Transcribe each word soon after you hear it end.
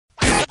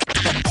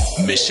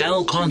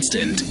Michelle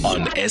Constant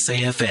on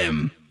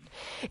SAFM.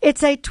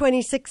 It's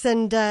 8:26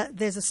 and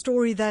there's a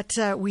story that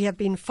we have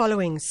been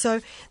following.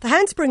 So the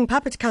Handspring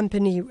Puppet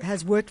Company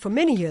has worked for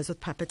many years with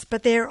puppets,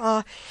 but there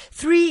are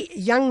 3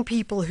 young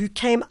people who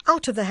came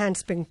out of the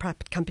Handspring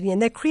Puppet Company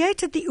and they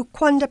created the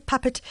Ukwanda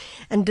Puppet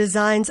and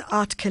Designs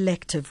Art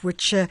Collective,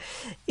 which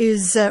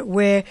is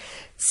where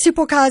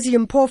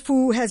SIPHOKAZI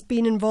Mpofu has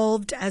been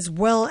involved, as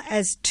well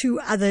as 2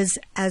 others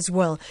as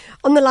well.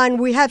 On the line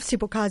we have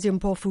SIPHOKAZI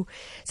Mpofu.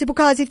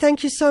 SIPHOKAZI,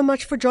 thank you so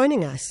much for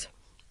joining us.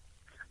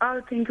 Oh,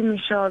 thank you,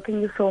 Michelle.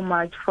 Thank you so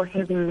much for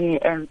having me,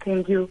 and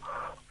thank you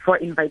for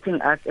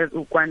inviting us as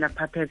Ukwanda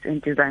Puppet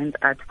and Designs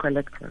Art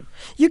Collective.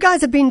 You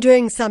guys have been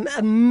doing some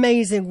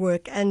amazing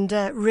work and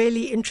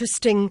really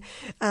interesting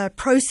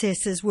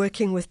processes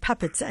working with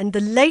puppets. And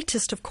the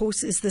latest, of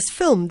course, is this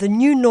film, The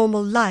New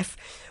Normal Life,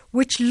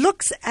 which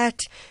looks at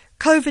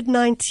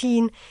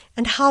COVID-19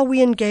 and how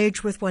we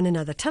engage with one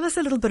another. Tell us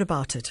a little bit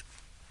about it.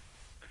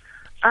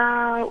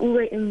 We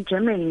were in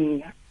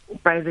Germany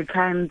by the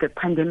time the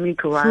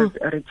pandemic was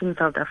reaching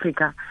South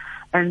Africa,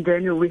 and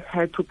then we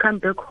had to come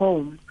back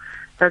home.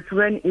 That's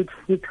when it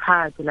hit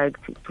hard, like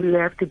to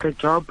left the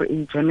job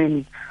in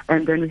Germany,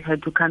 and then we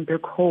had to come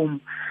back home.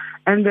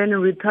 And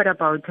then we thought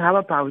about how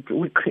about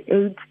we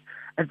create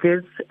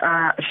this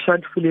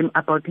short film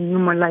about new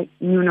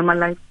normal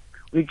life,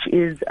 which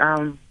is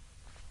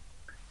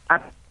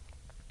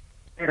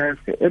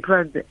it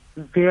was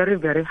very,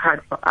 very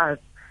hard for us,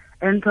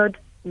 and thought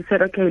we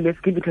said, okay, let's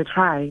give it a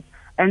try.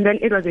 And then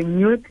it was a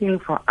new thing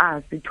for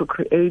us to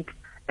create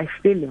a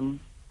film.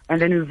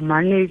 And then we've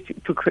managed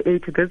to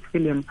create this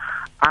film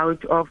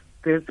out of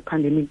this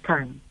pandemic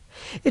time.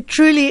 It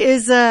truly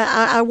is.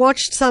 I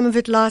watched some of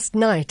it last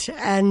night,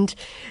 and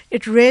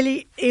it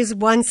really is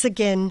once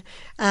again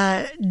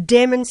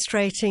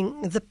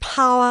demonstrating the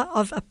power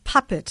of a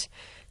puppet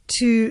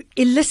to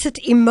elicit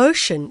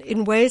emotion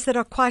in ways that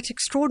are quite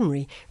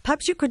extraordinary.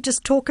 Perhaps you could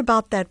just talk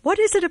about that. What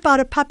is it about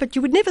a puppet?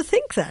 You would never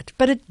think that,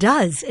 but it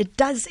does. It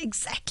does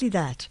exactly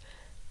that.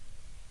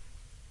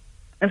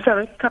 I'm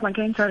sorry, come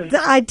again, sorry.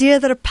 The idea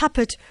that a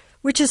puppet,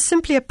 which is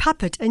simply a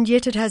puppet, and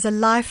yet it has a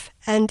life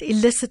and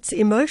elicits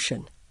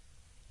emotion.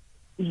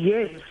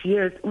 Yes.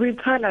 We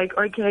thought like,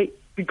 okay,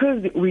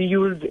 because we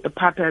use a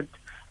puppet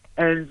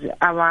as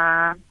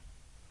our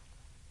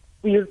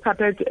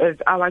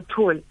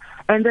tool.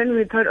 And then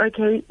we thought,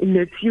 okay,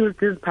 let's use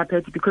this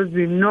puppet because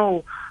we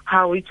know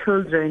how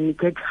children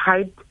get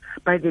hyped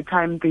by the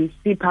time they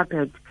see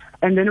puppets.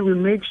 And then we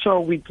make sure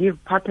we give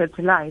puppets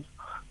life.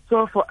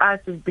 So for us,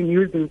 we've been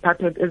using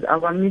puppets as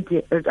our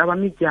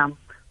medium.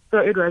 So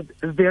it was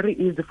very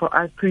easy for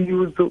us to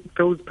use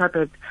those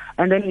puppets.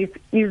 And then it's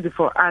easy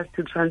for us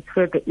to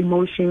transfer the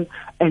emotion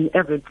and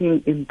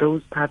everything in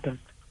those puppets.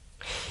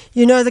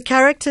 You know, the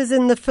characters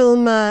in the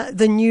film,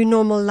 The New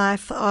Normal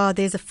Life,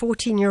 there's a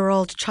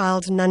 14-year-old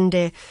child,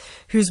 Nande,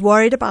 who's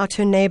worried about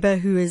her neighbor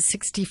who is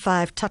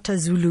 65, Tata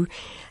Zulu.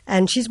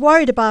 And she's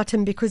worried about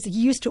him because he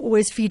used to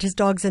always feed his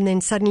dogs and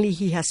then suddenly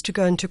he has to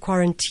go into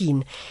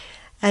quarantine.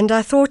 And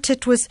I thought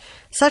it was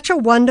such a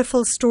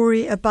wonderful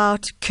story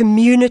about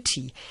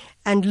community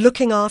and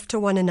looking after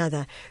one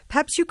another.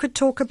 Perhaps you could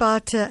talk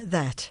about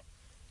that.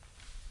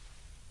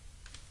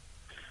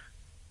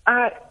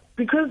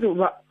 Because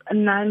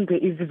Nande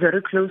is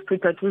very close to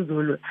Tatu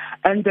Zulu,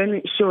 and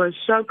then she was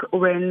shocked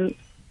when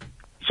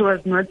she was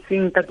not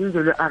seeing Tatu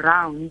Zulu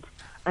around,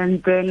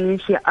 and then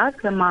she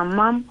asked her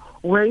mom,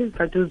 where is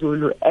Tatu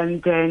Zulu?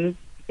 And then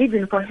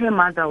even for her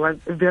mother was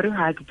very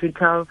hard to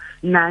tell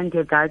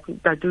Nande that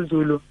Tatu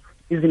Zulu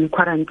is in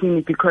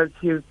quarantine because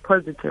he is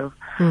positive.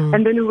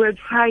 And then we were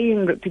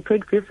trying to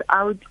take this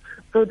out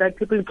so that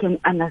people can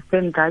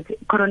understand that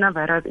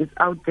coronavirus is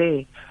out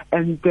there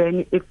and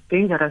then it's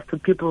dangerous to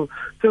people.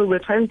 So we're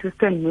trying to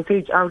send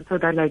message out so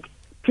that like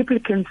people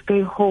can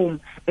stay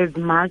home as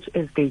much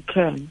as they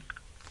can.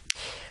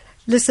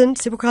 Listen,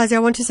 SIPHOKAZI, I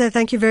want to say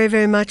thank you very,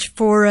 very much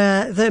for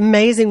the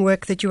amazing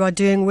work that you are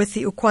doing with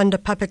the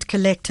Ukwanda Puppet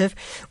Collective.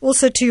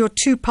 Also to your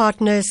 2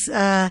 partners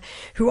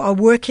who are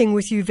working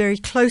with you very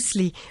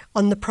closely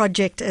on the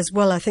project as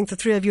well. I think the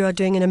 3 of you are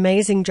doing an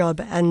amazing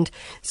job and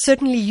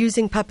certainly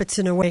using puppets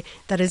in a way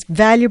that is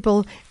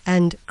valuable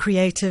and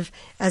creative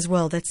as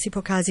well. That's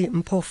SIPHOKAZI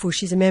Mpofu.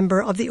 She's a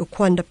member of the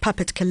Ukwanda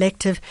Puppet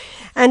Collective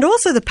and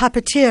also the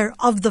puppeteer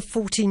of the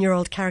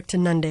 14-year-old character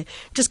Nande.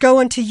 Just go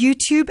onto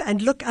YouTube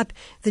and look up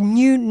The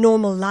New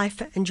Normal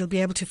Life and you'll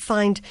be able to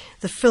find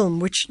the film,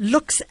 which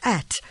looks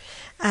at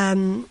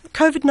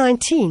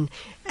COVID-19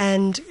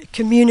 and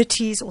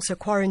communities, also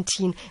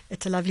quarantine.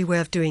 It's a lovely way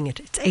of doing it.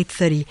 It's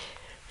 8:30.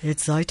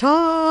 It's our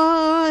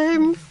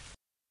time.